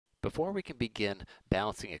Before we can begin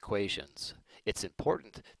balancing equations, it's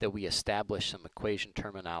important that we establish some equation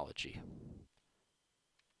terminology.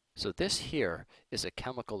 So this here is a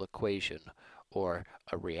chemical equation or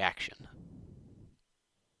a reaction.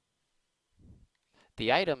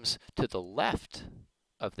 The items to the left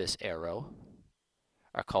of this arrow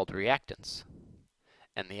are called reactants,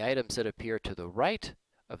 and the items that appear to the right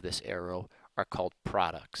of this arrow are called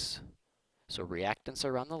products. So reactants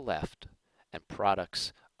are on the left and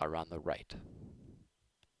products are on the right.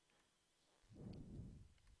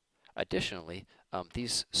 Additionally,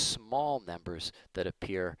 these small numbers that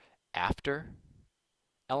appear after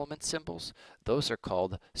element symbols, those are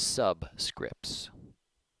called subscripts.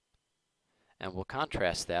 And we'll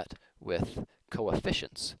contrast that with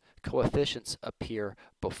coefficients. Coefficients appear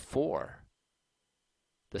before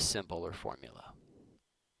the symbol or formula.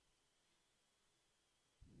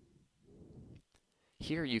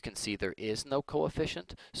 Here you can see there is no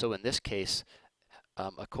coefficient, so in this case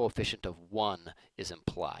a coefficient of 1 is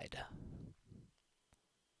implied.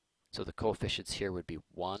 So the coefficients here would be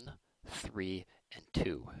 1, 3, and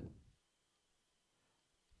 2.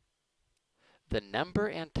 The number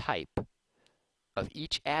and type of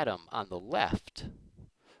each atom on the left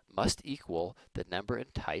must equal the number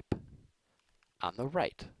and type on the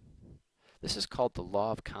right. This is called the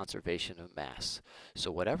law of conservation of mass. So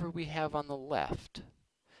whatever we have on the left,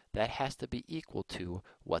 that has to be equal to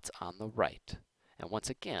what's on the right. And once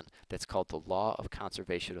again, that's called the law of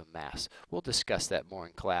conservation of mass. We'll discuss that more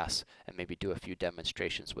in class and maybe do a few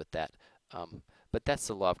demonstrations with that. But that's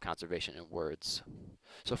the law of conservation in words.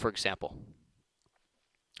 So for example,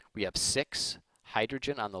 we have 6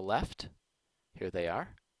 hydrogen on the left. Here they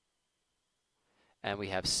are. And we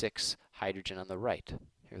have 6 hydrogen on the right.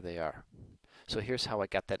 Here they are. So here's how I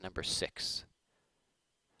got that number 6.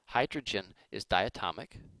 Hydrogen is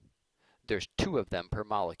diatomic. There's 2 of them per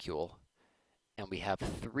molecule. And we have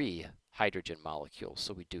 3 hydrogen molecules.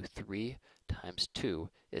 So we do 3 times 2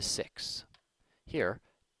 is 6. Here,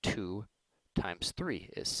 2 times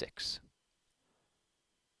 3 is 6.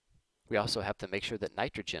 We also have to make sure that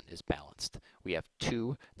nitrogen is balanced. We have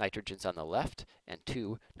 2 nitrogens on the left and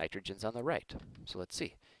 2 nitrogens on the right. So let's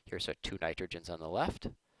see. Here's our 2 nitrogens on the left,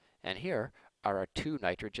 and here are our 2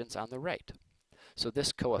 nitrogens on the right. So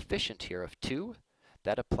this coefficient here of 2,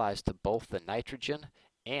 that applies to both the nitrogen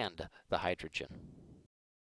and the hydrogen.